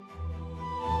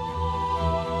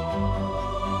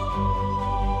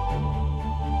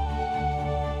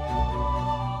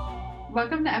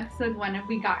Welcome to episode 1 of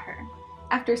We Got Her.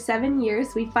 After 7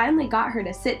 years, we finally got her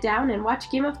to sit down and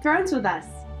watch Game of Thrones with us.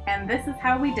 And this is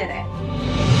how we did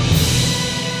it.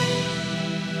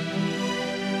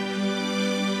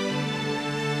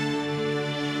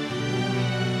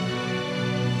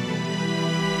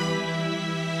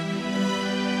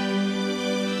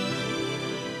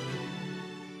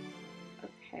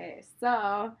 Okay,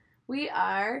 so we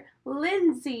are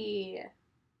Lindsay.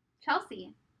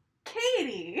 Chelsea.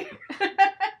 Katie.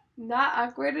 Not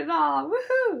awkward at all.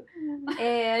 Woohoo!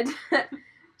 And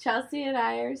Chelsea and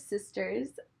I are sisters.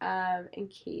 And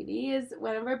Katie is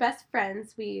one of our best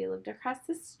friends we lived across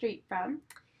the street from.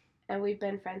 And we've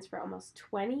been friends for almost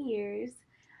 20 years.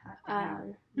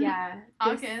 This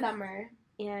August. summer.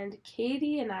 And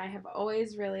Katie and I have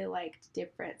always really liked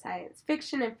different science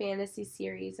fiction and fantasy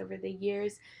series over the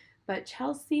years. But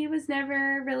Chelsea was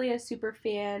never really a super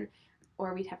fan,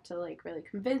 or we'd have to really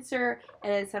convince her.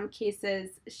 And in some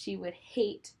cases, she would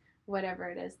hate whatever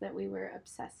it is that we were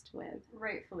obsessed with.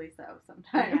 Rightfully so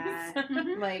sometimes.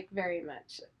 Yeah, very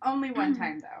much. Only one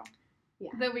time, though.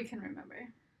 Yeah. That we can remember.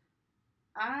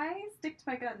 I stick to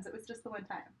my guns. It was just the one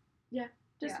time.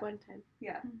 Just Yeah. one time.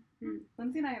 Yeah. Mm.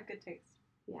 Lindsay and I have good taste.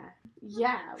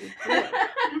 Yeah, we did.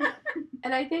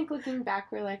 And I think looking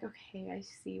back, we're like, okay, I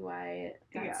see why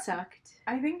that Yeah. sucked.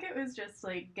 I think it was just,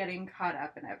 getting caught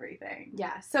up in everything.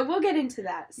 Yeah, so we'll get into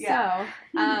that. Yeah.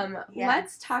 So, Yes.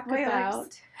 let's talk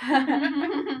Spoilers.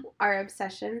 about our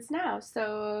obsessions now.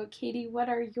 So, Katie, what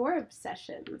are your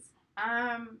obsessions?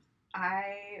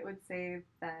 I would say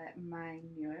that my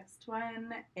newest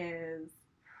one is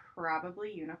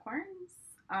probably unicorns.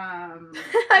 I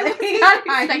was not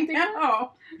expecting that.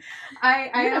 know.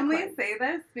 I only Unicorns. say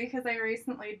this because I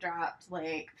recently dropped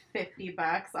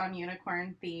 $50 on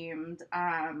unicorn themed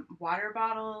water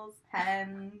bottles,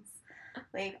 pens,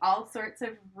 all sorts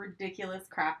of ridiculous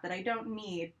crap that I don't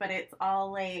need, but it's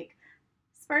all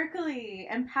sparkly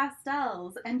and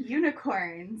pastels and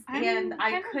unicorns, and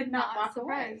I could not walk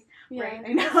away. Yeah. Right,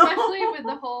 I know. Especially with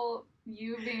the whole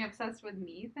you being obsessed with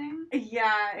me thing.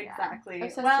 Yeah, exactly.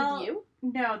 Obsessed with you?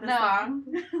 No, the No. song.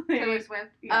 Taylor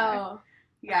Swift. Yeah. Oh.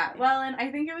 Yeah, Okay. well, and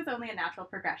I think it was only a natural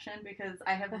progression because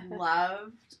I have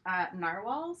loved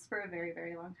narwhals for a very,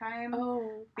 very long time.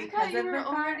 Oh. Because I thought you of were the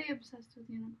fact already obsessed with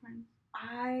unicorns.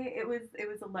 it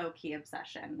was a low key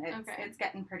obsession. It's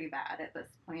getting pretty bad at this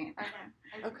point.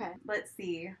 Okay. Okay. Let's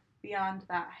see. Beyond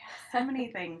that, I have so many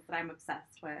things that I'm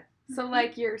obsessed with. So,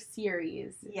 your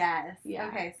series. Yes. Yeah.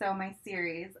 Okay, so my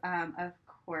series, of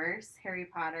course, Harry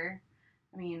Potter.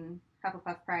 I mean,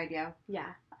 Hufflepuff Pride, yo.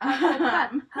 Yeah.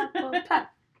 Hufflepuff.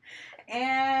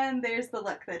 And there's the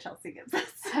look that Chelsea gives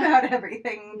us about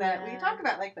everything that we Yeah. talk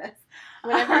about like this.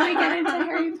 Whenever we get into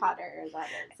Harry Potter, that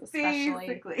is especially.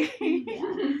 Basically.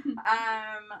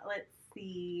 Yeah. Let's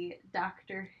see.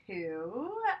 Doctor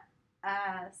Who,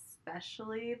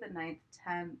 especially the 9th,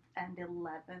 10th, and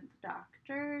 11th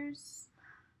Doctors.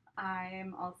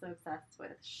 I'm also obsessed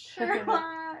with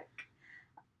Sherlock.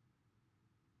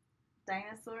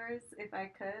 Dinosaurs, if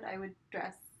I could, I would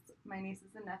dress my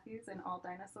nieces and nephews in all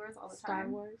dinosaurs all the Star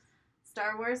time. Wars.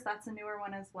 Star Wars, that's a newer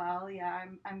one as well. Yeah,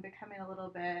 I'm becoming a little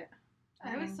bit.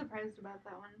 I was mean, surprised about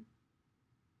that one.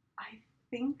 I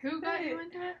think Who got that you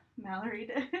into it? Mallory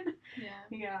did. Yeah.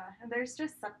 Yeah, and there's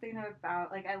just something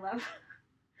about I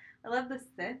love the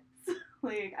Siths.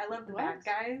 I love the bad What?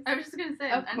 guys. I was just gonna say,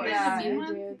 Of and course, Yeah. there's the mean you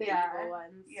ones. do. The Yeah. evil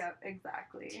ones. Yep,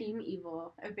 exactly. Team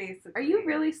evil. Basically. Are you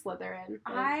really Slytherin?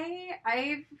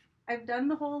 I've done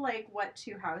the whole what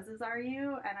two houses are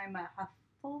you? And I'm a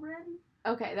Hufflepuff.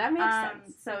 Okay, that makes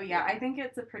sense. So yeah, I think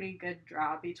it's a pretty good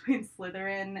draw between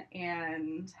Slytherin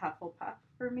and Hufflepuff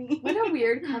for me. What a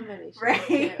weird combination.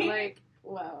 Right? too.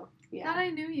 Whoa. Yeah. Thought I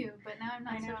knew you, but now I'm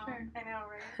not I know, so sure. I know,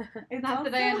 right? It's Not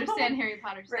that I also- understand Harry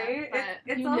Potter stuff, right? but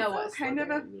It's you also know what kind of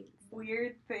a Slytherin means.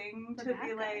 weird thing The to bad be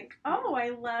guys. like, oh, I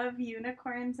love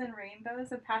unicorns and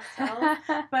rainbows and pastels,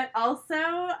 but also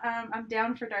I'm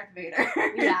down for Darth Vader.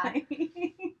 Yeah.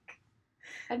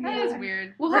 And that yeah. is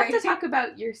weird. We'll have to Right. talk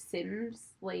about your Sims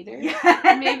later.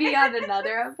 Yeah. Maybe on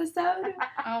another episode.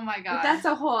 Oh my god. But that's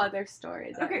a whole other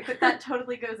story. There. Okay, but that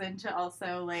totally goes into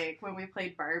also when we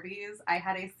played Barbies, I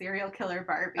had a serial killer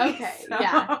Barbie. Okay, so-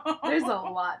 yeah. There's a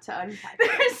lot to unpack. there.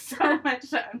 There's so much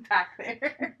to unpack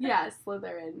there. Yeah,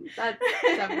 Slytherin. That's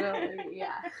definitely,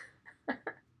 yeah.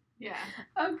 Yeah.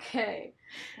 Okay.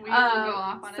 We will go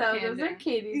off on a so tangent. those are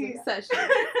Katie's Yeah.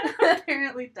 obsessions.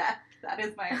 Apparently death. That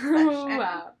is my obsession.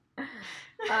 Wow.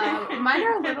 Mine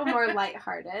are a little more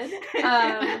lighthearted.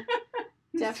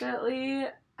 Definitely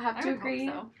have I to would hope agree.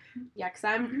 so. Yeah, because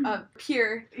I'm a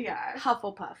pure Yeah.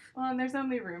 Hufflepuff. Well, and there's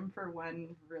only room for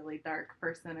one really dark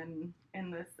person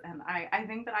in this, and I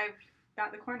think that I've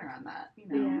got the corner on that,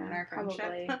 in our friendship.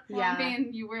 Probably. Well, I Yeah.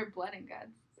 mean, you were Blood and Guts,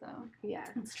 so Yeah.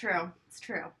 It's true. It's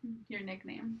true. your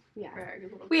nickname Yeah. for our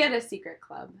little We had group. a secret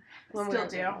club when we Still were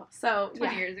do. little. So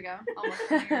 20 yeah. years ago, almost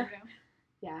 20 years ago.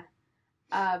 Yeah.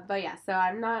 But yeah, so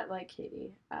I'm not like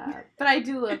Katie. But I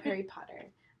do love Harry Potter.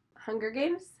 Hunger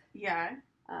Games. Yeah.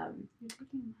 You're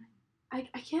taking mine.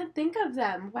 I can't think of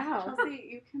them. Wow. Chelsea,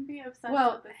 you can be obsessed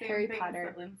Well, with the same Harry things Potter.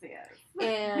 that Lindsay is.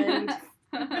 And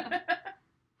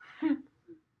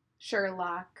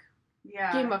Sherlock.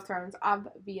 yeah. Game of Thrones,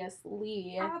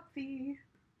 obviously. Obvi.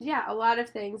 Yeah, a lot of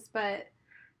things, but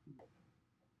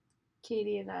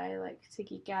Katie and I like to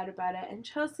geek out about it, and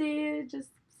Chelsea just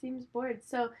seems bored.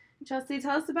 So, Chelsea,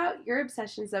 tell us about your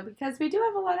obsessions, though, because we do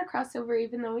have a lot of crossover,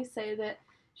 even though we say that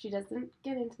she doesn't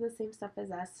get into the same stuff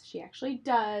as us. She actually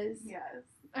does. Yes.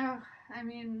 Ugh, I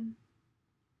mean,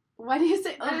 Why do you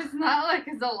say, it's not like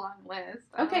it's a long list.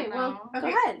 I Okay, don't well, know. go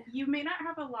Okay. ahead. You may not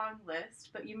have a long list,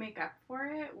 but you make up for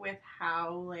it with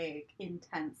how,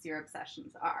 intense your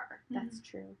obsessions are. That's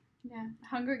true. Yeah,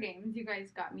 Hunger Games. You guys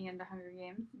got me into Hunger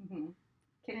Games. Mm-hmm.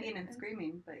 Kicking and It-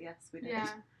 screaming, but yes, we did.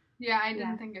 Yeah, I didn't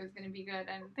Yeah. think it was gonna be good.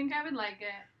 I didn't think I would like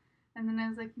it. And then I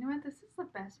was like, you know what? This is the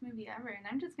best movie ever, and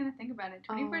I'm just gonna think about it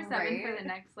 24/7 for right. the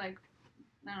next I don't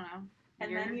know. And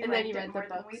year. then you And then liked you it read the more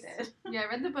than we books. did. Yeah, I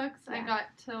read the books. I Yeah.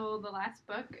 got till the last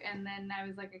book, and then I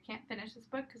was like, I can't finish this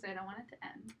book because I don't want it to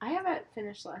end. I haven't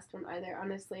finished the last one either,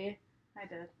 honestly. I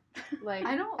did. Like,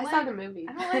 I don't I like. saw the movie.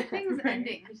 I don't like things Right.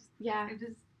 ending. Yeah. It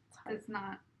just It's hard. it's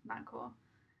not cool.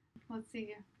 Let's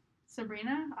see.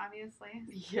 Sabrina, obviously.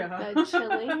 Yeah. The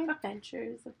Chilling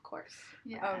Adventures, of course.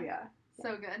 Yeah. Oh yeah.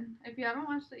 So good. If you haven't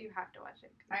watched it, you have to watch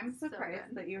it. 'cause I'm it's so surprised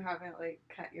good. that you haven't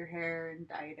cut your hair and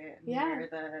dyed it and Yeah. wear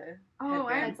the Oh,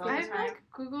 headbands all the I've time.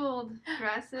 Googled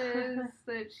dresses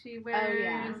that she wears.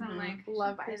 yeah. I'm Mhm. like, I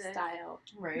Love should her buy this. style.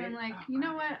 Right. And I'm like, Oh, you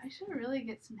know God, what? I should really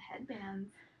get some headbands.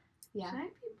 Yeah. Should I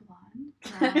be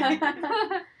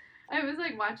blonde? I was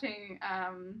watching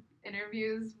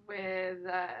interviews with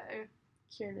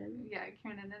Kiernan.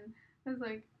 Kiernan, and I was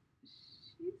like,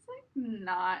 she's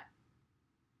not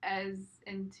as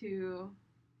into.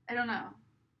 I don't know.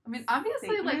 I mean, obviously,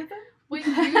 Satanism? when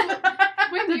you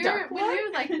when The you're dark when one?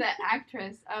 you're the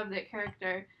actress of the character,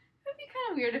 it would be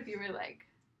kind of weird if you were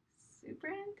super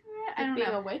into it. I Like don't being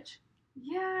know. a witch.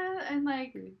 Yeah, and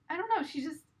I don't know. She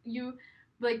just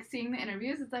seeing the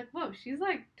interviews. It's like, whoa, she's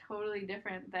totally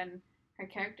different than her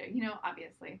character.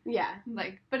 Obviously. Yeah.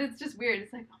 But it's just weird.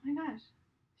 It's like, oh my gosh.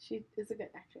 She is a good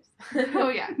actress. Oh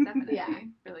yeah, definitely. Yeah.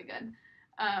 Really good.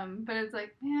 But it's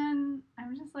like, man,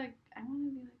 I'm just I want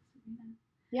to be like Sabrina.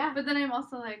 Yeah. But then I'm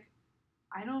also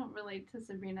I don't relate to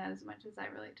Sabrina as much as I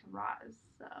relate to Roz.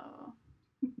 So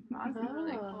Roz is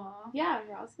really Oh. cool. Yeah,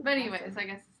 Ross is But anyways, awesome. I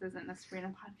guess this isn't a Sabrina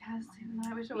podcast, even though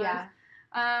I wish it was. Yeah.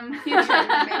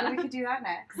 Future. Maybe we could do that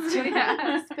next.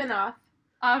 Yeah. Spin off.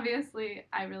 Obviously,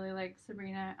 I really like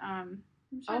Sabrina. I'm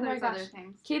sure Oh my there's other gosh.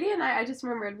 things. Katie and I just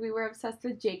remembered we were obsessed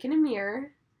with Jake and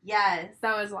Amir. Yes.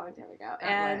 That was a long time ago. That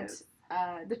and was.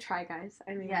 the Try Guys.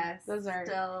 I mean, Yes. those are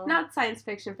still. not science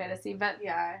fiction fantasy, but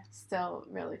Yeah. still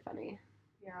really funny.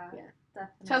 Yeah. Yeah.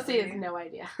 Definitely. Chelsea has no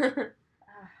idea.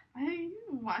 I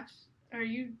watched, or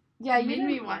you. Yeah, you Made didn't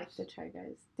me like watch- the Try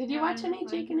Guys. Did you Yeah, watch I any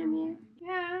was Jake and Amir?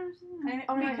 Yeah.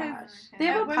 Oh my because gosh. They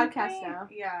have at a one podcast point- now.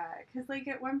 Yeah, because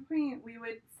at one point we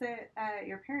would sit at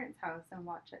your parents' house and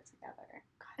watch it together.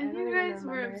 I And don't you even guys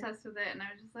were remember. obsessed with it, and I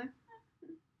was just like,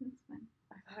 it's fine.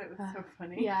 I thought it was so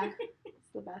funny. Yeah,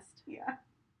 it's the best Yeah.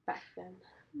 back then.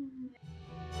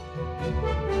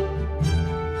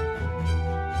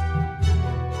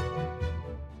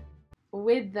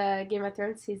 With the Game of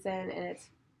Thrones season and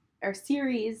our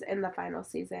series in the final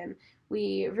season,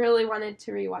 we really wanted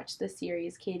to rewatch the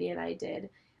series. Katie and I did,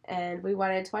 and we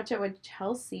wanted to watch it with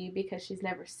Chelsea because she's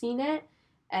never seen it,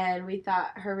 and we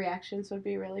thought her reactions would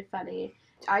be really funny.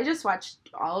 I just watched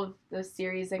all of the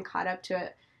series and caught up to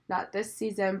it, not this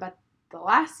season, but the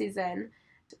last season,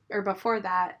 or before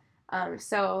that.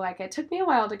 So it took me a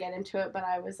while to get into it, but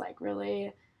I was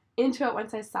really into it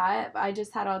once I saw it. But I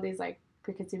just had all these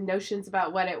preconceived notions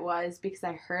about what it was because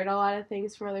I heard a lot of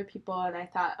things from other people, and I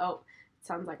thought, oh, it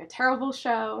sounds like a terrible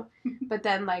show. But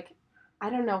then I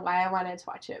don't know why I wanted to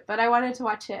watch it, but I wanted to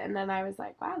watch it, and then I was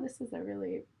like, wow, this is a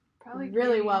really Probably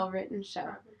really Katie. well written show.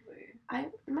 Probably.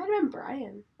 It might have been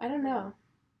Brian. I don't know.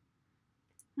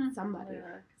 Somebody.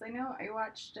 Because I know I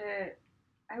watched it.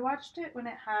 I watched it when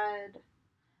it had,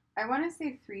 I want to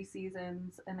say 3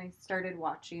 seasons, and I started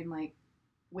watching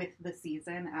with the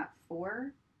season at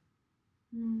 4.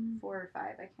 Mm. 4 or 5.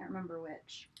 I can't remember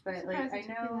which. But Surprised like I it took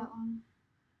you know. that long.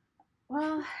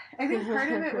 Well, I think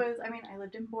part of it was, I mean, I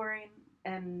lived in Boring,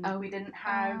 and we didn't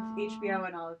have HBO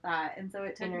and all of that, and so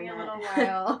it took me a little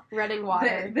while. Running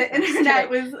water. The internet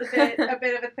was a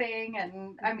bit of a thing,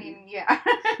 and I mean, yeah.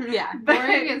 Yeah.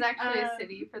 Boring is actually a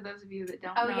city, for those of you that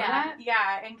don't know that.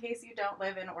 Yeah, in case you don't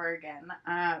live in Oregon,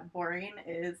 Boring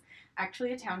is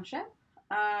actually a township.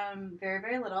 Very,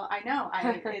 very little. I know,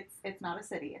 it's not a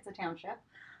city, it's a township.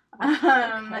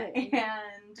 Okay.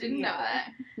 And Didn't know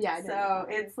that. Yeah, I didn't so know.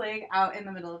 it's like out in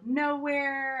the middle of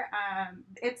nowhere.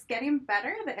 It's getting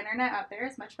better. The internet out there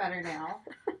is much better now.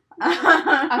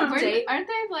 Update. Aren't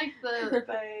they like the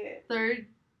But third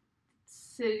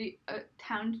city,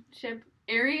 township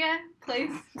area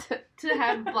place to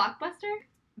have Blockbuster?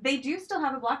 they do still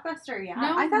have a Blockbuster, yeah.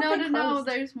 No, I thought no, they no. closed.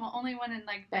 There's only one in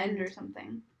like Bend or Bend.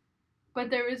 something. But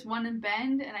there was one in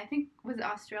Bend, and I think was it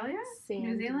Australia, New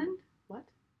Sandy. Zealand. What?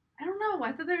 I don't know.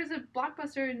 I thought there was a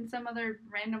Blockbuster in some other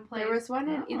random place. There was one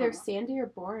in either Oh. Sandy or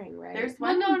Boring, right? There's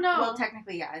Well, one. no. Well,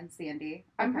 technically, yeah, in Sandy.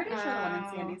 I'm Okay. pretty sure the one in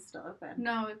Oh. Sandy's still open.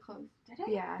 No, it closed. Did it?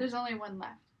 Yeah. There's only one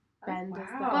left. Bend Oh, is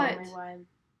the wow. only one.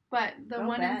 But the Go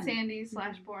one Bend. in Sandy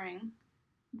 / Boring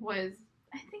was,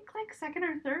 I think, like second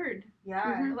or third. Yeah.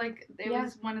 Mhm. Like it Yeah.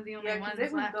 was one of the only Yeah, ones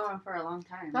because it was left. going for a long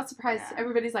time. Not surprised. Yeah.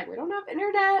 Everybody's like, we don't have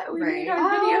internet. We need Right. our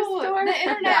video Oh, store. the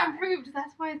internet Yeah. improved.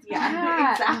 That's why it's Yeah,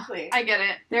 Yeah. exactly. I get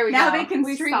it. There we Now go. they can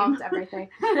we stream. solved everything.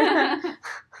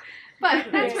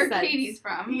 But that's where Makes sense. Katie's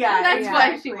from. Yeah, And that's why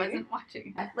she exactly. wasn't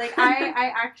watching it. Like I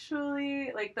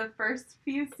actually, like, the first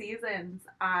few seasons,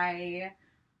 I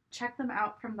checked them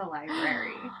out from the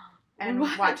library and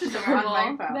What? watched them on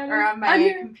my phone That or is on my on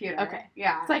your- computer. Okay.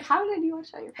 Yeah. It's like, how did you watch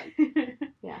it on your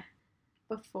phone?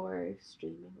 Before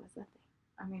streaming was a thing.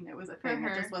 I mean, it was a For thing. It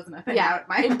her. just wasn't a thing Yeah, out at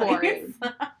my and place.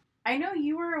 Boring. I know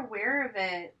you were aware of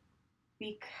it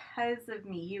because of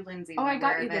me. You, Lindsay, Oh, were I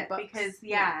got aware you of the it books. because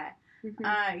Yeah. you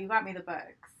Mhm. got me the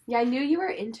books. Yeah, I knew you were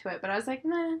into it, but I was like,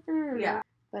 nah. Yeah.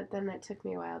 But then it took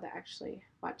me a while to actually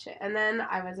watch it. And then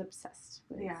I was obsessed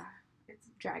with Yeah. It's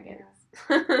dragons.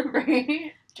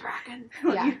 right. Dragons.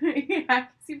 Yeah. Yeah. Yeah.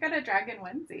 'Cause you've got a dragon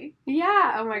onesie.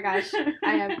 Yeah. Oh my gosh.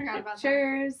 I have Forgot about that.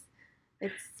 pictures.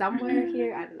 It's somewhere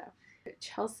here. I don't know.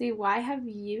 Chelsea, why have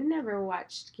you never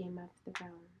watched Game of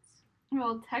Thrones?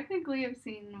 Well, technically, I've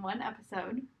seen one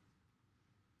episode.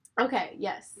 Okay,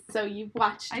 yes. So you've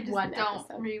watched I just one don't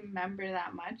episode. remember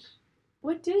that much.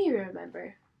 What do you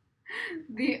remember?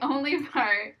 The only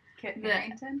part Kit The-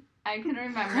 Harington. I can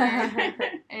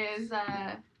remember is,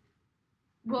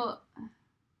 well,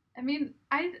 I mean,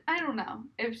 I don't know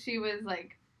if she was,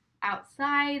 like,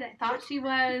 outside. I thought she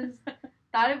was.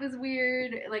 Thought it was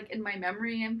weird. Like, in my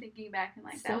memory, I'm thinking back and,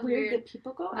 like, that so was weird weird. that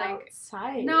people go Like,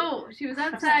 outside. No, she was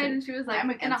outside and she was, like, I'm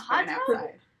in a against hot going tub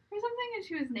outside. or something, and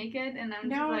she was naked, and I'm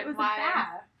No, just like, it was why? a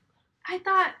bath. I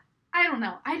thought, I don't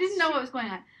know. I didn't know what was going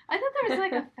on. I thought there was,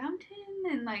 like, a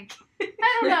fountain and, like, I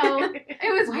don't know.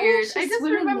 It was Why weird. is she I just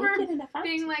swimming remember naked in a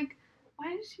fountain? being like,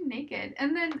 why is she naked?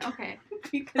 And then, okay,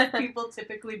 Because people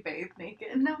typically bathe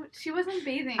naked. no, she wasn't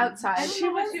bathing. Outside. I don't She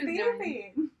know what was she was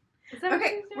bathing. doing. Is that what she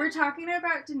Okay, was doing? we're talking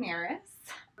about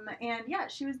Daenerys. And yeah,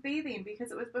 she was bathing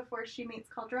because it was before she meets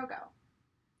Khal Drogo.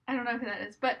 I don't know who that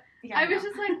is, but Yeah, I know. was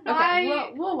just like, why?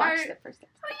 Okay, we'll watch are- the first episode.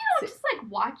 Well, just like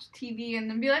watch TV and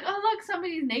then be like, oh look,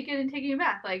 somebody's naked and taking a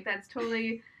bath. Like that's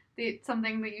totally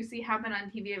something that you see happen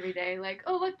on TV every day. Like,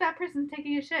 oh look, that person's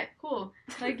taking a shit. Cool.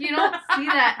 Like you don't see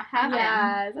that happen.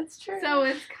 Yeah, that's true. So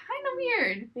it's kind of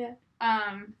weird.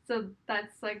 Yeah. So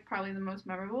that's like probably the most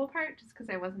memorable part, just because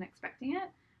I wasn't expecting it.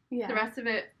 yeah. The rest of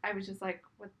it, I was just like,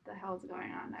 what the hell is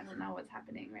going on? I don't know what's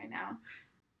happening right now.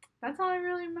 That's all I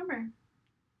really remember.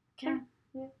 Okay.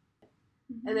 Yeah.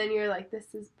 And then you're like,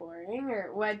 this is boring,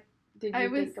 or what did I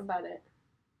you was- think about it?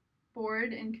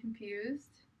 Bored and confused.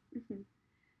 Mhm.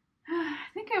 I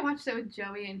think I watched it with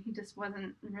Joey, and he just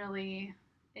wasn't really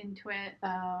into it.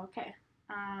 Oh, okay.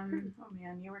 Oh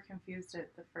man, you were confused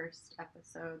at the first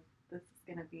episode. This is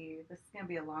gonna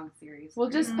be a long series. We'll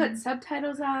for just you. put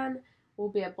subtitles on. We'll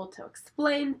be able to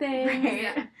explain things. Right.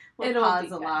 Yeah. We'll It'll pause be a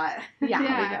good. lot. Yeah,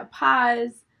 Yeah. we go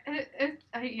pause. I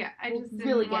We'll just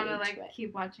really didn't get want to into like it.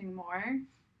 keep watching more.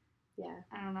 Yeah.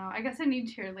 I don't know. I guess I need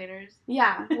cheerleaders.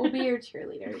 Yeah, we'll be your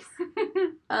cheerleaders.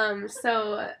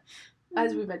 So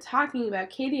as we've been talking about,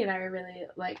 Katie and I are really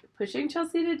like pushing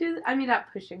Chelsea to do. I mean,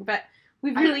 not pushing, but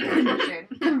we've really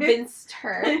convinced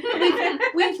her.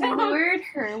 We've lured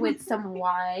her with some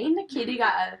wine. Katie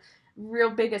got a real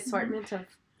big assortment of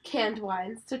canned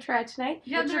wines to try tonight.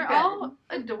 Yeah, Which are they're good. all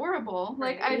adorable.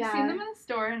 Like I've Yeah. seen them in the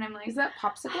store, and I'm like, Is that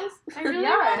popsicles? I really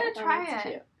Yeah. want to try that's it.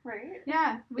 cute. Right?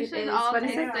 Yeah, we It should is. all What is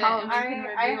taste it it called? and we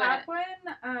can I review had it.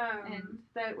 one And-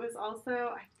 that was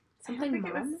also I Something don't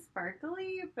think it mom? was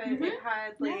sparkly, but Mhm. it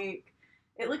had Yeah. like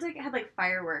it looked like it had like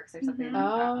fireworks or something Mhm. like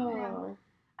that. Oh.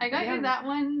 I got Yeah. you that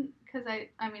one because I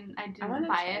didn't wanna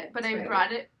buy try it, it but I too.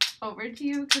 brought it over to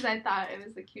you because I thought it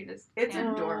was the cutest. It's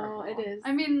candy. adorable. Oh, it is.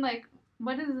 I mean, like,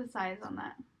 what is the size on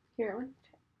that? Here, one.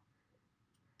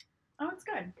 Oh, it's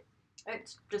good.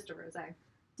 It's just a rosé.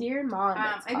 Dear Mom.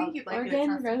 I it's think called. you'd like it. It's Oregon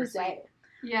not super Rose. sweet.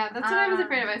 Yeah, that's what I was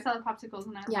afraid of. I saw the popsicles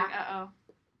and I was Yeah. like, uh-oh.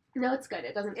 No, it's good.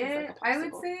 It doesn't taste like a popsicle. I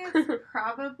would say it's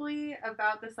probably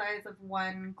about the size of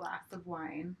one glass of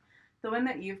wine. The one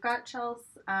that you've got, Chelsea,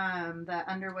 the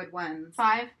Underwood ones.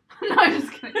 5? No, I'm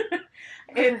just kidding.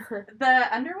 It's, the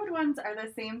Underwood ones are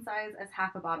the same size as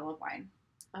half a bottle of wine.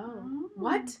 Oh.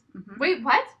 What? Mhm. Wait,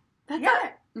 what? That's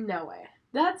Yeah, no way.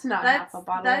 That's not that's half a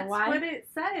bottle that's of wine. what it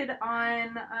said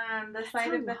on the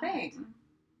side a of the lot. thing.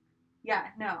 Yeah,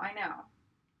 no, I know.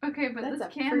 Okay, but That's this a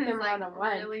can freaking is like lot of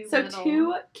wine. really So little.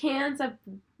 2 cans of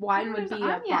wine would There's be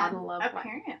a Anya. bottle of wine.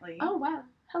 Apparently. Oh wow.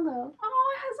 Hello.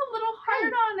 Oh, it has a little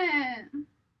heart on it.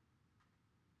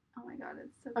 Oh my god,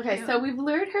 it's so Okay, cute. so we've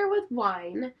lured her with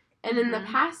wine, and in the Mhm.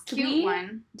 past Cute we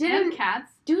one. didn't And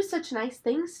cats. do such nice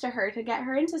things to her to get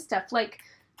her into stuff. Like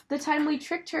the time we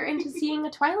tricked her into seeing a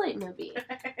Twilight movie.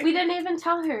 We didn't even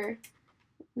tell her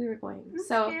we were going. I'm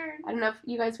So scared. I don't know if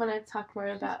you guys want to talk more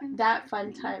about been that scared fun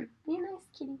of me. time. Be a nice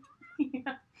kitty.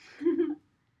 Yeah.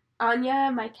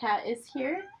 Anya, my cat, is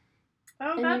here,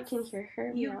 Oh, and that's you can hear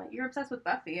her meowing. you're obsessed with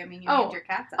Buffy. I mean, you Oh. named your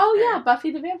cats. Oh after. yeah,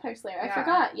 Buffy the Vampire Slayer. I Yeah.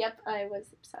 forgot. Yep, I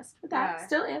was obsessed with that. Yeah.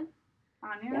 Still am.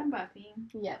 Anya Yep. and Buffy.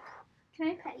 Yep. Can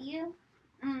I pet you?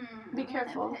 Be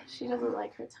careful. She doesn't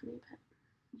like her tummy pet.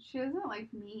 She doesn't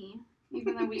like me,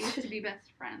 even though we used to be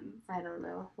best friends. I don't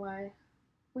know why.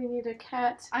 We need a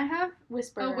cat I have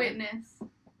whisperer. a witness.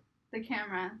 The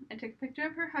camera. I took a picture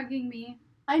of her hugging me.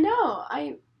 I know.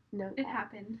 I know. It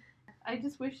happened. I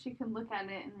just wish she could look at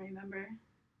it and remember.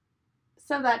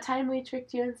 So that time we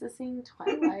tricked you into seeing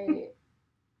Twilight.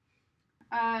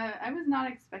 I was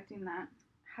not expecting that.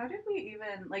 How did we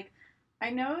even like? I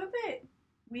know that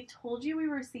we told you we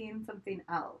were seeing something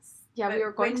else. Yeah, we but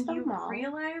were going when to the you mall.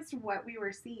 realized what we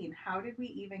were seeing, how did we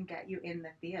even get you in the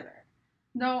theater?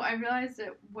 No, I realized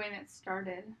it when it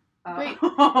started. Wait.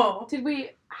 Oh. Did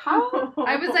we? How?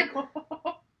 I was like,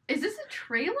 Is this a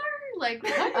trailer? Like,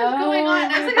 what is Oh going on?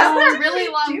 And I was like, my this is a God. really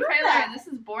long Do trailer that. and this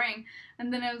is boring.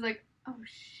 And then I was like, oh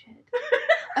shit.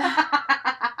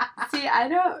 See, I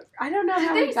don't know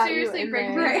how Did we they got seriously you in break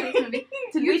there. Right. into this movie?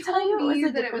 Did You we tell you told it me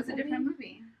was a that different it was a different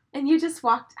movie? And you just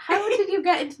walked. How did you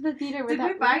get into the theater Did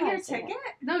without we buy your realizing it? ticket?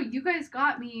 No, you guys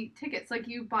got me tickets. Like,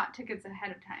 you bought tickets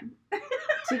ahead of time.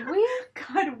 Did we?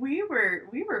 God, we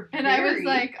were And I was very-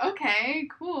 like, okay,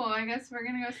 cool. I guess we're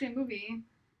going to go see a movie.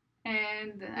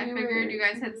 And I We figured were- you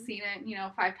guys had seen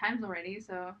it, 5 times already,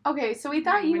 so. Okay, so we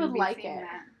thought you wouldn't would be like seeing it.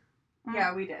 that.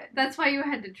 Yeah, we did. That's why you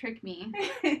had to trick me.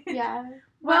 Yeah.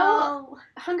 Well,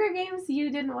 Hunger Games,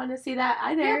 you didn't want to see that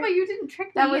either. Yeah, but you didn't trick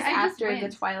me. that was I just after the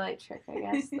went. Twilight trick, I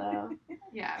guess, though.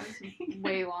 Yeah, it was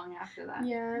way long after that.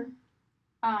 Yeah.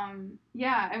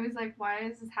 Yeah, I was like, why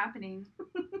is this happening?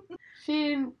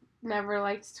 She never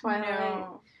liked Twilight.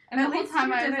 No. And At the whole least time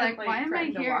you I was didn't, like, why am I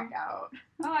threaten to here? walk out.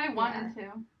 Oh, I wanted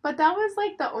to. But that was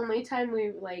like the only time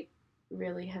we like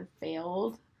really have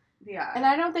failed. Yeah. And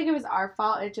I don't think it was our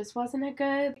fault. It just wasn't a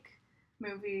good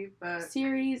Movie, but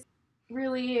series.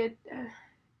 Really, it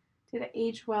did it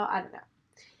age well? I don't know.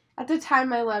 At the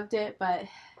time, I loved it, but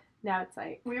now it's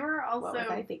like, we were what was I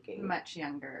also thinking? much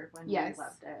younger when Yes. we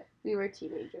loved it. We were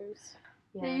teenagers.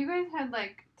 Yeah, Yeah. you guys had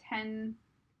like 10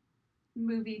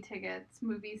 movie tickets,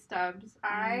 movie stubs.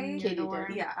 I- in your Katie did.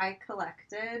 dorm. Yeah, I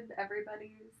collected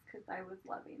everybody's because I was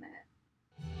loving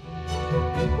it.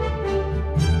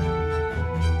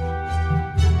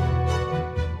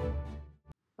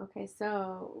 Okay,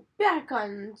 so back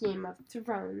on Game of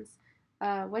Thrones.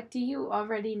 What do you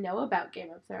already know about Game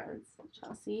of Thrones,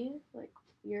 Chelsea? Like,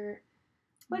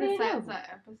 what do you know? Besides that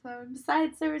episode.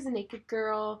 Besides, there was a naked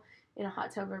girl in a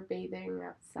hot tub or bathing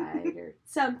outside or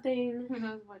something. Who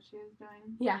knows what she was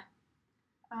doing? Yeah.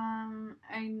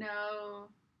 I know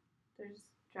there's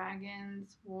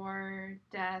dragons, war,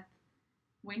 death.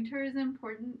 Winter is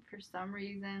important for some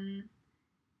reason.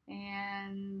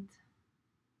 And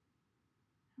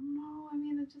I don't know. I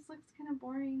mean, it just looks kind of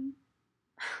boring.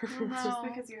 don't It's just know.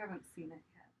 because you haven't seen it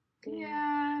yet.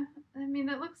 Yeah. I mean,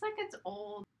 it looks like it's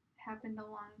old. It happened a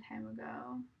long time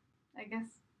ago. I guess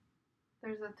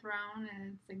there's a throne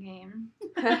and it's a game.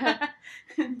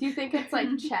 Do you think it's like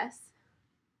chess?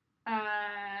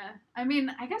 I mean,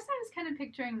 I guess I was kind of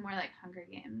picturing more like Hunger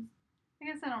Games. I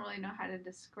guess I don't really know how to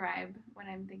describe what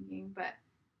I'm thinking, but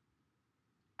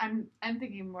I'm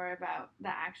thinking more about the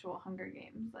actual Hunger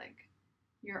Games. Like,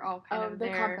 you're all kind of the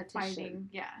there competition. fighting.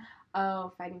 Yeah.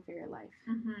 Oh, fighting for your life.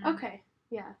 Mm-hmm. Okay,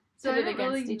 yeah. So I Pitted don't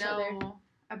really against each other. know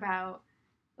about,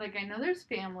 like, I know there's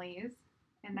families,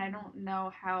 and I don't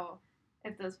know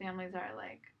if those families are,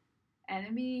 like,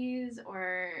 enemies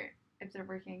or if they're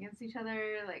working against each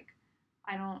other. Like,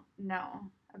 I don't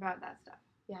know about that stuff.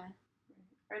 Yeah.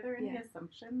 Are there any Yeah.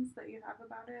 assumptions that you have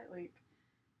about it? Like,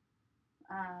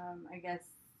 I guess,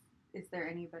 is there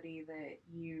anybody that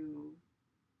you,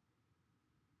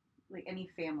 like, any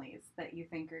families that you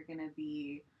think are going to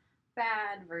be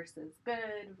bad versus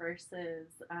good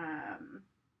versus,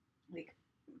 like,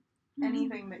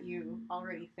 anything that you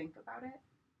already think about it?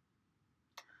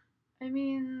 I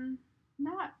mean,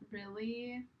 not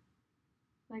really.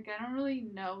 Like, I don't really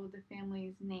know the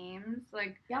family's names.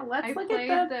 Like, Yeah, let's I look played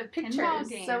at the the pictures. pinball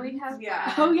games. So we have.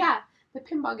 Yeah. Oh yeah, the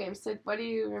pinball games. So what do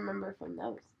you remember from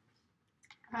those?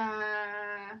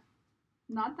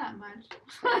 Not that much.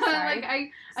 Sorry. Like,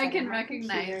 I Setting can my computer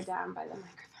recognize down by the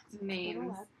microphone.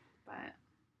 names,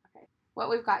 but What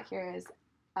we've got here is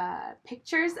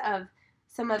pictures of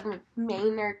some of the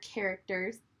mainer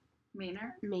characters.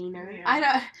 Maynard. Yeah. I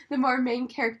don't. The more main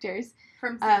characters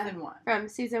From season 1. from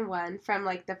season 1, from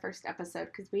like the first episode,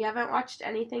 because we haven't watched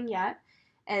anything yet,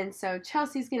 and so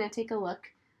Chelsea's gonna take a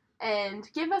look and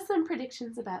give us some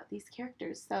predictions about these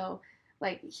characters. So,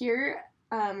 like here,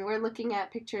 we're looking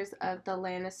at pictures of the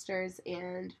Lannisters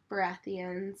and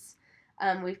Baratheons.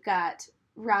 We've got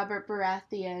Robert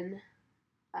Baratheon.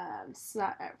 I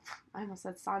almost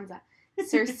said Sansa.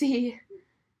 Cersei,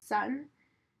 son,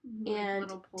 and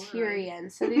Little Polaroids.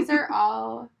 Tyrion. So these are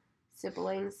all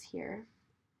siblings here.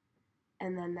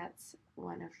 And then that's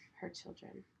one of her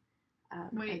children.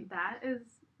 Wait, that is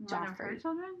one of her Joffrey.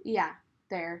 children? Yeah,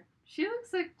 they're She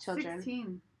looks like Children.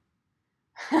 16.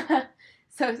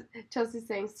 So Chelsea's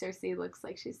saying Cersei looks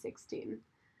like she's 16.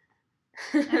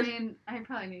 I mean, I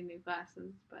probably need new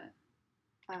glasses, but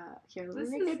Here, let this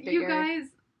me make is, it bigger. you guys,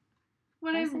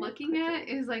 what Why I'm isn't it looking at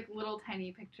clicking? is like little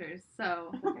tiny pictures,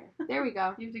 so Okay, there we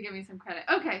go. you have to give me some credit.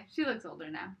 Okay, she looks older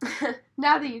now.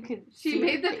 Now that you can She see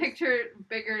made her the face. picture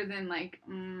bigger than like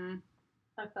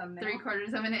A thumbnail. 3/4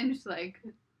 of an inch. Like,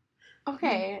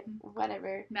 Okay,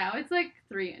 whatever. now it's like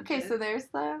 3 inches. Okay, so there's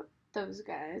those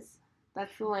guys.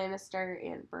 That's the Lannister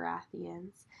and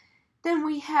Baratheons. Then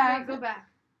we have Wait, go back.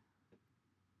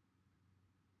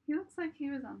 He looks like he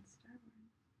was on Star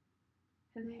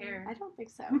Wars. His hair. I don't think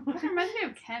so. That reminds me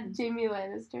of Ken. Jamie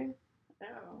Lannister.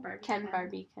 Oh. Barbie Ken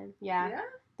Barbie Ken. Yeah. Yeah?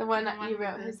 The one The that one you with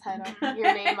wrote the- his head on.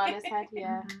 Your name on his head.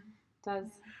 Yeah.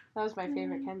 Mhm. That was my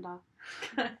favorite Ken doll.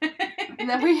 And And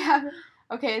then we have,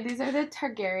 okay, these are the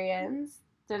Targaryens,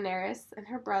 Daenerys and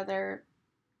her brother.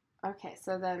 Okay,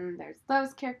 so then there's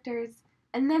those characters.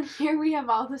 And then here we have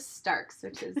all the Starks,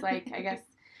 which is like, I guess,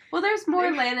 well, there's more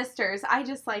Lannisters. I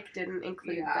just like didn't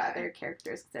include the Yeah. other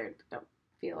characters because they don't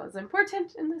feel as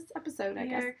important in this episode, I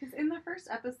guess. because in the first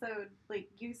episode, like,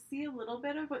 you see a little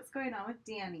bit of what's going on with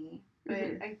Dany, but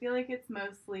Mhm. I feel like it's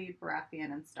mostly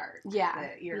Baratheon and Stark. Yeah,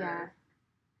 That you're, yeah.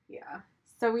 Yeah.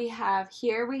 So we have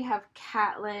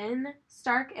Catelyn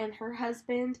Stark and her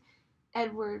husband, Ned.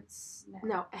 Edward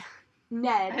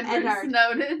Eddard.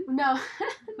 Snowden. No,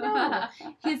 no.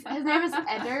 His name is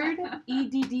Eddard,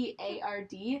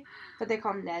 Eddard, but they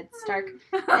call him Ned Stark.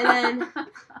 And then,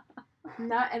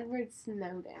 not Edward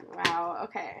Snowden. Wow,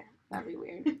 okay. That'd be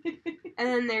weird. And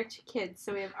then their two kids.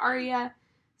 So we have Arya,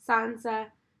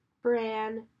 Sansa,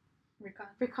 Bran,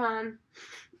 Rickon.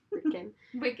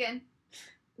 Wiccan.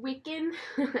 Wiccan,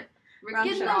 Rob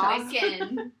Wiccan Shaw. the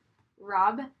Wiccan.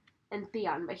 Rob, and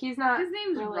Theon. But he's not His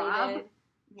name's related. Rob.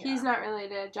 He's not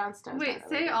related. Jon Snow's Wait, not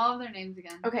say related. all of their names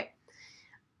again. Okay.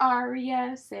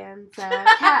 Arya, Sansa,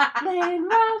 Catelyn,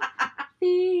 Rob,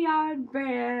 Theon,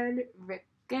 Bran,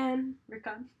 Rickon.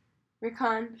 Rickon.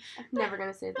 I'm never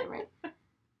gonna say his name right.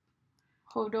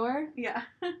 Hodor, Yeah.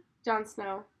 Jon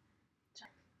Snow.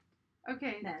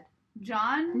 Okay. Ned.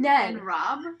 John Ned. and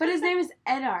Rob. But his name is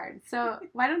Eddard, so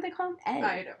why don't they call him Ed?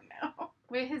 I don't know.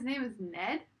 Wait, his name is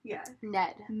Ned? Yeah.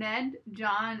 Ned. Ned,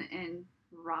 John, and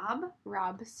Rob?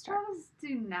 Rob Stark. Those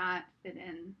do not fit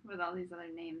in with all these other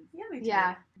names. Yeah, they do.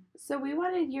 Yeah. So we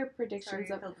wanted your predictions Sorry,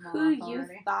 of filled them all who up you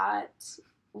already. thought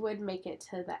would make it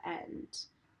to the end.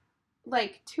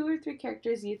 Like 2 or 3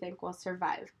 characters you think will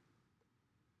survive.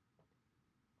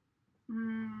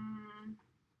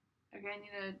 Okay, I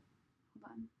need to... Hold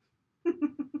on.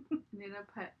 I need to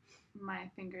put my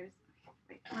fingers...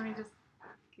 Wait, let me just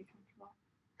get comfortable.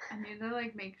 I need to,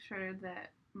 like, make sure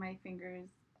that my fingers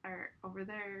are over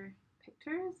their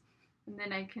pictures. And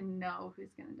then I can know who's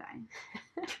gonna die.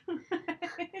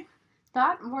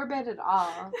 Not morbid at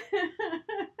all.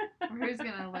 Or who's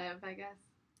gonna live, I guess.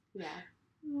 Yeah.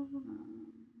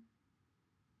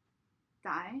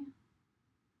 Die.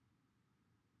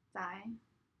 Die.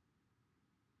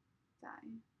 Die.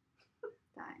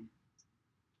 Die.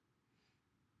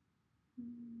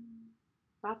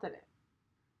 Not that it.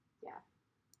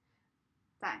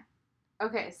 Die.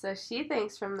 Okay, so she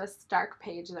thinks from the Stark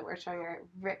page that we're showing her,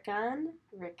 Rickon,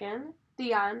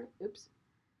 Theon,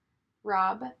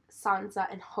 Robb, Sansa,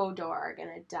 and Hodor are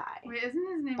gonna die. Wait,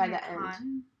 isn't his name By the Rickon?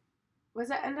 end. Was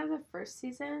it end of the first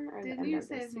season or the Did end you of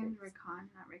say the his name's series? Rickon,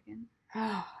 not Rickon?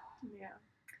 Yeah.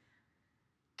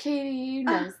 Katie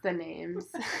knows the names.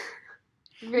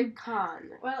 Rickon.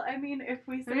 Well, I mean, if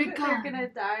we say that they're gonna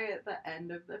die at the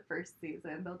end of the first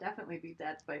season, they'll definitely be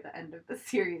dead by the end of the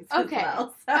series Okay. as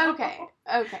well. So. Okay.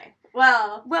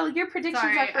 Well, your predictions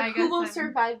Sorry, are for I who guess will I'm-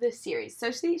 survive this series. So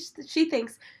she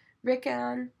thinks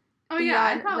Rickon, Oh yeah,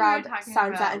 I Theon, thought Robb, we were talking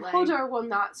Sansa, about and like, Hodor will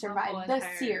not whole survive the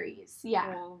entire series.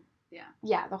 Yeah. whole- yeah.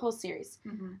 Yeah, the whole series.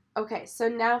 Mm-hmm. Okay, so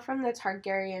now from the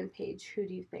Targaryen page, who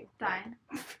do you think? would?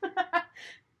 Die.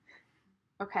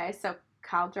 Okay, so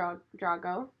Khal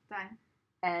Drogo Die.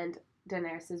 and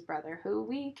Daenerys' brother, who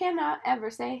we cannot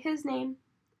ever say his name.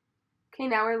 Okay,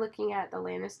 now we're looking at the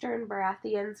Lannister and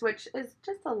Baratheons, which is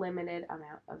just a limited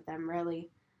amount of them, really.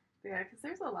 yeah, because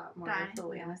there's a lot more Die. of the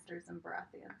Lannisters and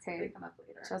Baratheons. Okay. They come up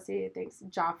later. Chelsea thinks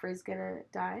Joffrey's gonna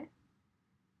die.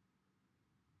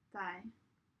 Die.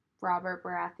 Robert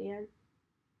Baratheon.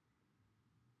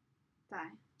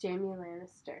 Die. Jaime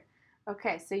Lannister.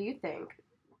 Okay, so you think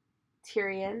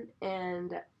Tyrion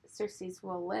and Cersei's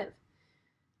will live.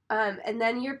 And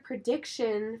then your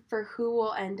prediction for who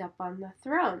will end up on the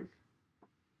throne.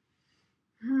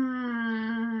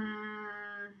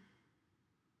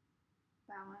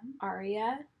 That one.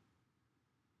 Arya,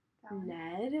 That one.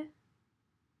 Ned,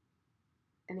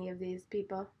 any of these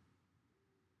people?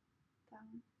 That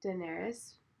one.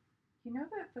 Daenerys. You know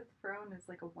that the throne is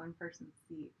like a one-person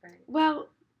seat, right? Well,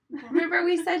 remember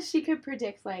we said she could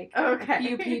predict like Okay. a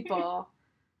few people.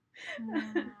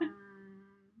 That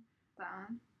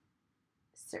one.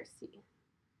 Cersei.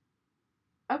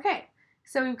 Okay,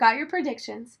 so we've got your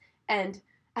predictions, and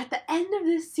at the end of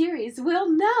this series, we'll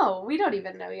know. We don't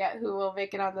even know yet who will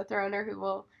make it on the throne or who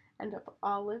will end up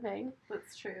all living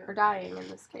That's true. or dying in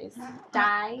this case.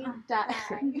 Die.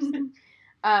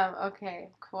 Okay,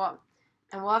 cool.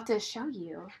 And we'll have to show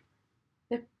you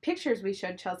the pictures we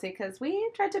showed Chelsea because we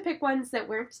tried to pick ones that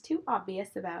weren't too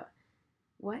obvious about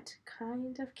what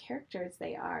kind of characters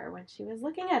they are when she was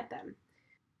looking at them.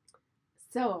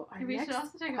 So, our We next should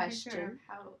also take a picture of question.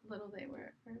 how little they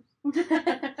were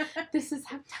at first. This is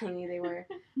how tiny they were.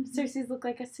 Cersei's look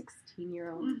like a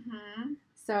 16-year-old. Mm-hmm.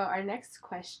 So, our next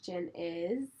question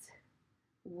is,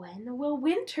 when will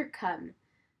winter come?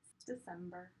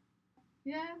 December.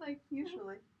 Yeah, like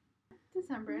Usually.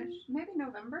 December-ish. Maybe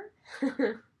November.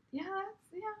 Yeah,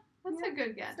 that's a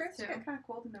good guess Starts too. to get kind of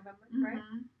cold in November, Mhm. right?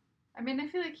 I mean, I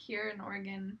feel like here in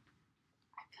Oregon,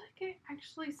 I feel like it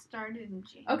actually started in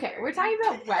January. Okay, we're talking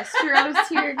about Westeros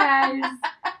here, guys.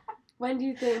 When do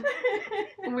you think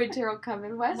winter will come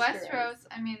in Westeros? Westeros.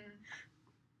 I mean,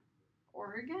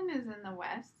 Oregon is in the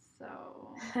west,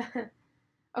 so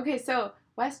Okay, so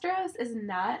Westeros is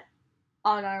not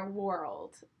on our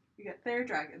world. You get their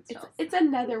dragons, Chelsea. It's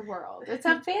another world. It's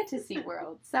a fantasy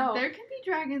world. So there can be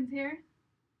dragons here.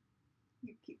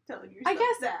 You keep telling yourself I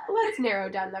guess that. let's narrow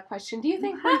down that question. Do you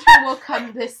think winter will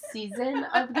come this season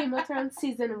of Game of Thrones,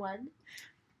 season 1?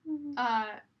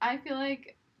 I feel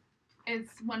like it's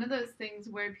one of those things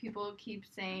where people keep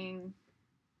saying,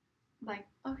 like,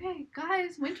 okay,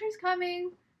 guys, winter's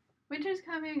coming. Winter's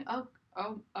coming. Oh,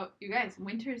 you guys,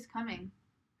 winter's coming.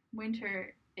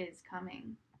 Winter is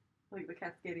coming. Like the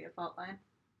Cascadia fault line.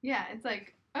 Yeah, it's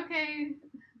like, okay,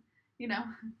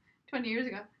 20 years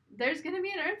ago, there's going to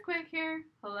be an earthquake here.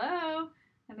 Hello.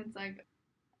 And it's like,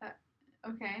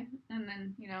 okay. And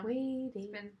then, it's Waiting.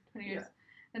 been 20 years.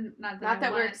 And not that, Not I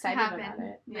that we're want it to excited happen. about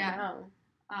it. Yeah.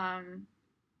 No.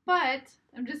 But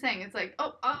I'm just saying, it's like,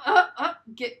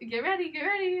 get ready,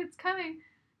 it's coming.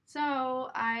 So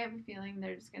I have a feeling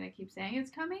they're just gonna keep saying it's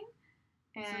coming,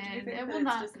 and So do you think it that will it's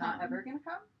not just come. not ever gonna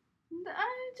come?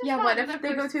 Yeah, Not what the if they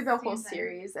go first through the whole season.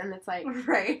 series and it's like,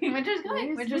 Right. Winter's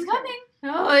coming. Where's Winter's winter? coming.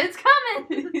 Oh, it's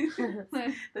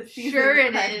coming. The season's Sure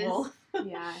it Red is. Wolf.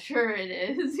 yeah. Sure it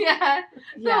is. Yeah.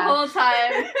 The Yeah. whole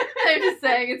time they're just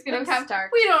saying it's gonna come.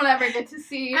 Stark. We don't ever get to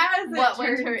see As what it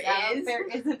turns winter out, is. there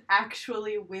isn't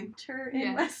actually winter in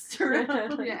Yeah.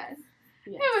 Westeros. Yes.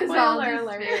 Yeah. It was all Spoiler just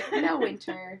alert. very- No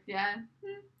winter. Yeah.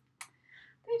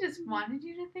 They just wanted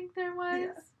you to think there was.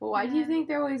 Yeah. Well, why do you Yeah. think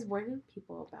they're always warning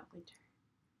people about winter?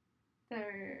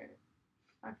 They're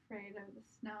afraid of the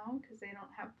snow because they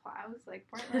don't have plows like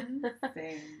Portland.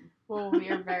 Same. Well, we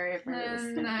are very afraid of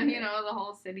And, snow. you know, the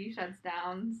whole city shuts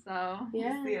down, so.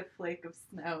 Yeah. You see a flake of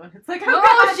snow and it's like, Oh,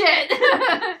 God,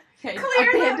 shit! Okay, clear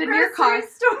abandon the your car. grocery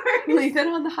store. Leave it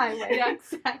on the highway. Yeah,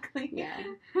 exactly. Yeah.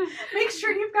 Make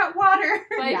sure you've got water.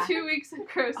 Like Yeah. 2 weeks of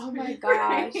groceries. Oh my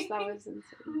gosh, that was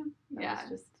insane. That Yeah. was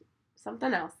just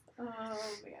something else. Oh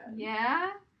man.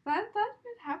 Yeah, that would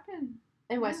happen.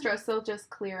 In Yeah. Westeros, they'll just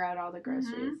clear out all the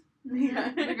groceries.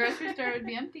 Yeah. The grocery store would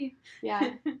be empty.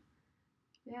 Yeah.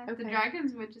 Yeah, Okay. the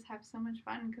dragons would just have so much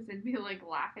fun because they'd be like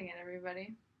laughing at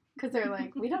everybody. Because they're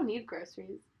like, we don't need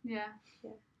groceries. Yeah.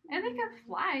 Yeah. And they can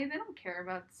fly. They don't care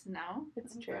about snow.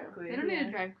 It's true. Exactly. They don't need Yeah.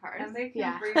 to drive cars. And they can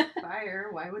Yeah. breathe fire.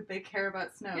 Why would they care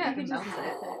about snow? Yeah, They they can just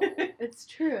melt melt it. It's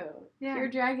true. Yeah. If you're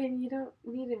a dragon, you don't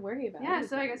need to worry about yeah,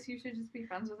 so I anything. guess you should just be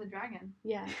friends with a dragon,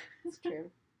 Yeah, it's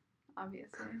true.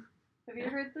 obviously. Have you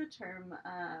heard the term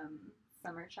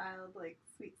summer child, like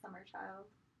sweet summer child?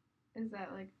 Is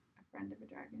that like a friend of a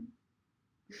dragon?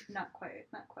 Not quite.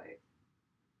 Not quite.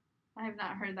 I have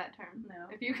not heard that term. No.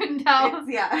 If you couldn't tell. It's,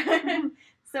 yeah.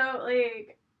 So,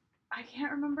 like, I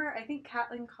can't remember. I think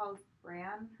Catelyn calls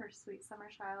Bran her sweet summer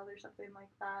child or something like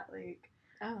that. Like,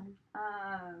 Oh.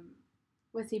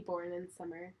 Was he born in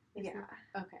summer? Is yeah.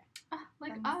 he? Okay. Ah,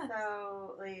 like And us.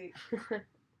 So, like,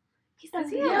 He's Is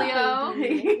he a yeah.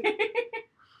 Leo?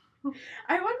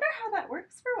 I wonder how that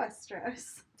works for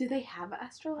Westeros. Do they have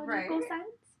astrological Right.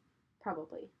 signs?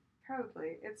 Probably.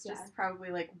 Probably. It's just Yeah. probably,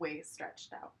 like, way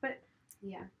stretched out. But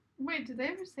Yeah. Wait, did they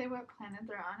ever say what planet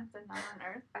they're on if they're not on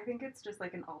Earth? I think it's just,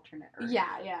 like, an alternate Earth.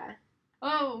 Yeah, yeah.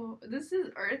 Oh, this is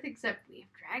Earth, except we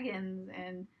have dragons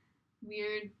and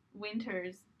weird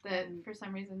winters that And for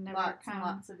some reason never Lots come. and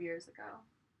lots of years ago.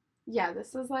 Yeah,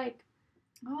 this is like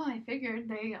Oh, I figured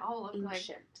they all look like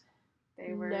ancient.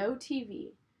 they were. No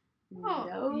TV. Oh,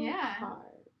 no yeah.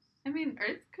 cars. I mean,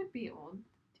 Earth could be old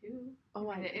too. Oh,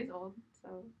 I mean, I it is old,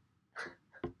 so.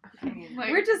 I mean,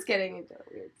 Like- We're just getting into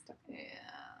weird stuff. Yeah.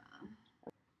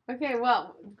 Okay,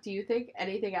 well, do you think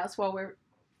anything else while we're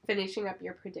finishing up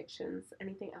your predictions,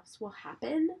 anything else will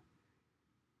happen?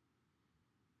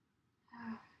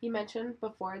 You mentioned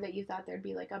before that you thought there'd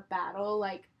be like a battle,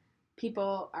 like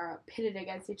people are pitted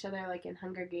against each other, like in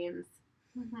Hunger Games.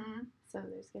 Mhm. So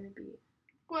there's gonna be.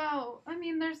 Well, I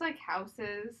mean, there's like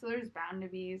houses, so there's bound to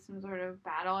be some sort of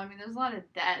battle. I mean, there's a lot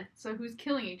of death, so who's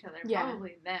killing each other? Yeah.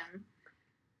 Probably them.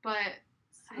 But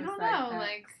I don't suicide know, pacts.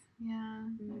 like, yeah,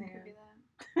 Mm. it Yeah. could be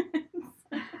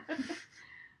that.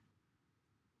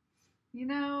 You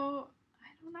know,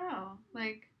 I don't know.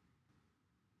 Like,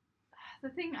 the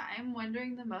thing I'm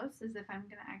wondering the most is if I'm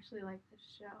gonna actually like this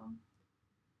show.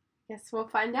 Guess we'll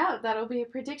find out. That'll be a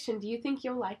prediction. Do you think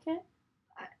you'll like it?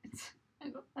 I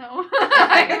don't know.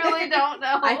 I really don't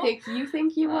know. I think you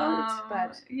think you won't,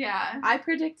 but yeah. I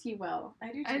predict you will.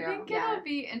 I do too. I think Yeah. it'll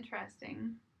be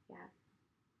interesting. Yeah.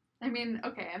 I mean,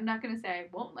 okay, I'm not gonna say I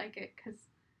won't like it because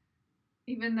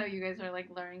even though you guys are like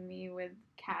luring me with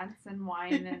cats and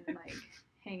wine and like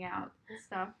hang out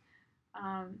stuff,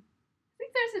 I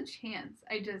think there's a chance.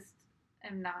 I just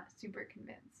am not super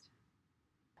convinced.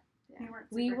 You weren't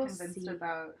super We will convinced see.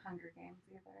 about Hunger Games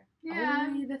either. Yeah.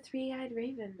 Only the three-eyed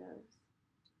raven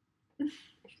knows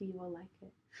if you will like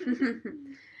it.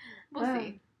 We'll Oh,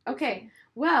 see. Okay.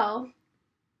 Well,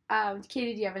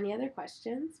 Katie, do you have any other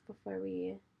questions before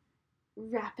we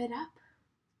wrap it up?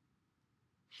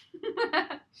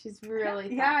 She's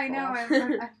really Yeah, I know.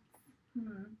 thoughtful.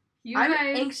 You I'm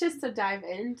guys, anxious to dive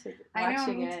into I know,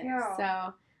 watching me it. too.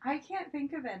 So, I can't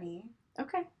think of any.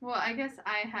 okay. Well, I guess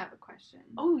I have a question.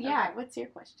 Oh yeah, Okay. what's your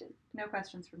question? No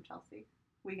questions from Chelsea.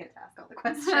 We get to ask all the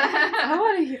questions. I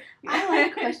want to hear. I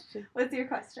like questions. What's your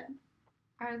question?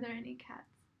 Are there any cats?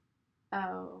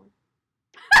 Oh.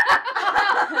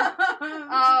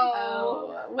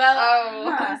 Oh. Well, Oh.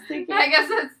 I was thinking. I guess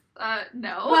it's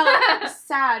no. Well,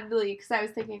 sadly, because I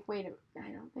was thinking, wait, I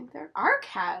don't think there are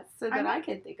cats that I I mean-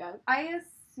 can think of. I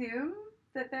assume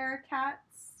that there are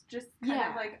cats. Just kind Yeah.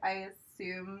 of like I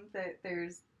assume that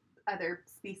there's other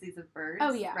species of birds.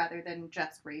 Oh, yeah. Rather than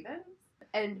just ravens.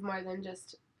 And more than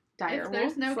just dire if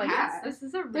there's no wolves, like, cats, yeah. this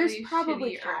is a there's really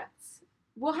probably shitty Earth. cats.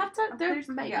 We'll have to. There There's-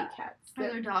 might yeah. be cats. Are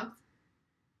there dogs?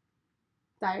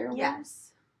 Dire wolves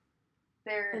Yes.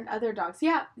 There. and other dogs.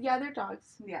 Yeah, they're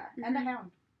dogs. Yeah, and a Mhm.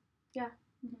 hound.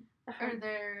 Are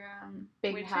there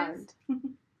Big witches? hound.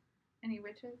 Any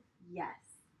witches? Yes,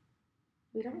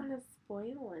 We don't want to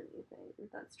spoil anything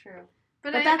that's true.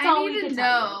 But, But I, that's I all we need can to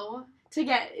tell know. to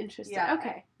get interested. Yeah.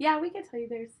 Okay. Yeah, we can tell you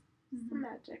there's Mhm. some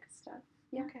magic stuff.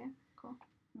 Yeah. Okay, cool.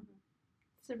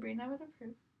 Sabrina would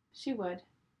approve. She would.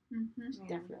 Mm-hmm. Yeah.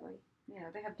 Definitely. Yeah,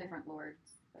 they have different lords.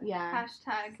 but- Yeah.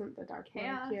 Hashtag Isn't the dark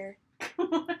chaos. lord here?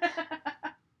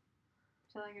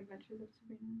 Like Adventures of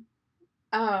Sabrina.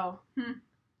 Oh.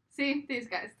 See, these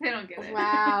guys, they don't get it.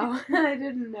 Wow. I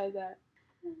didn't know that.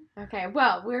 Okay,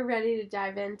 well, we're ready to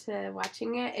dive into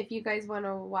watching it. If you guys want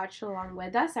to watch along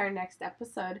with us, our next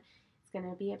episode is going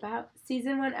to be about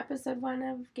Season 1, Episode 1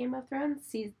 of Game of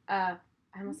Thrones. I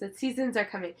almost said seasons are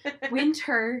coming.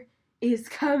 Winter is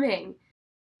coming.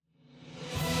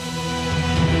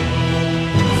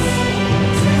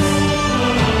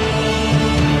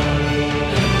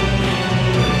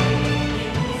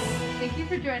 Thank you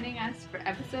for joining us for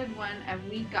episode 1 of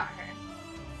We Got Her.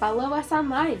 Follow us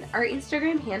online. Our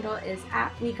Instagram handle is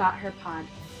 @WeGotHerPod.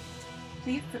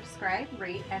 Please subscribe,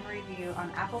 rate, and review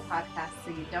on Apple Podcasts so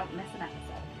you don't miss an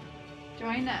episode.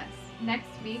 Join us next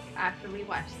week after we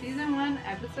watch Season 1,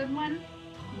 Episode 1,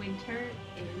 Winter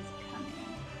is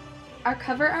Coming. Our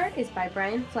cover art is by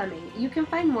Brian Fleming. You can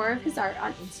find more of his art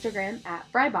on Instagram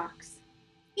 @Brybox.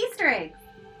 Easter eggs!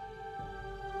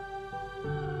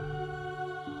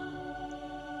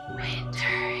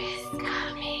 Winter is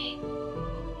coming.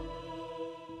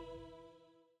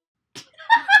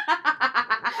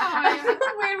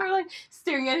 Weird, we're like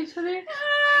staring at each other. Winter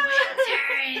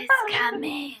is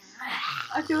coming.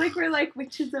 I feel like we're like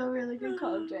witches over like a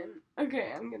cauldron.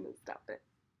 Okay, I'm gonna stop it.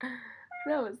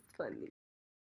 That was funny.